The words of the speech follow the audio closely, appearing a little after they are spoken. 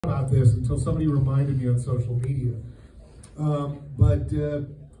About this until somebody reminded me on social media.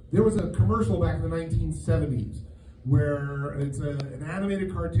 There was a commercial back in the 1970s where it's an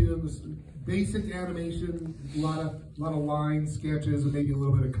animated cartoon, this basic animation, a lot of lines, sketches, and maybe a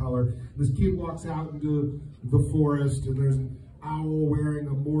little bit of color. This kid walks out into the forest, and there's an owl wearing a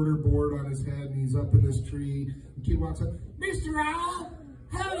mortar board on his head, and he's up in this tree. The kid walks up, "Mr. Owl,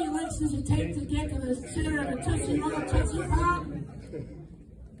 how many licks does it take to get to the center of a Tootsie Roll Tootsie Pop?"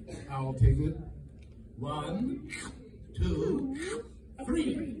 Owl takes it. 1, 2,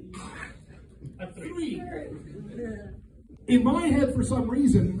 3. 3. In my head, for some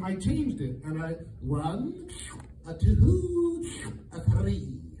reason, I changed it, and 1, 2,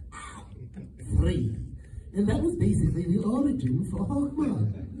 3. 3. And that was basically the origin for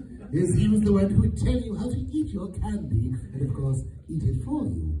Hogman. Is he was the one who would tell you how to eat your candy, and of course, eat it for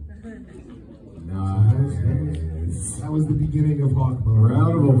you. Nice. That was the beginning of Hogman.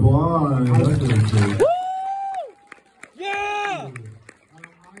 Round of applause. Woo! Yeah!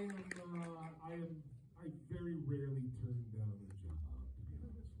 I very rarely turn down a job, to be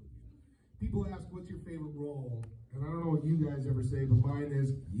honest with you. People ask, what's your favorite role? And I don't know what you guys ever say, but mine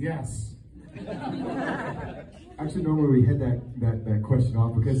is yes. Actually, normally we head that question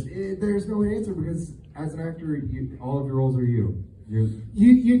off because there's no answer, because as an actor, all of your roles are you.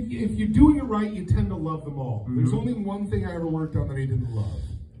 If you're doing it right, you tend to love them all. Mm-hmm. There's only one thing I ever worked on that I didn't love.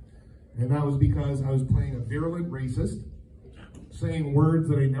 And that was because I was playing a virulent racist, saying words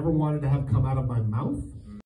that I never wanted to have come out of my mouth.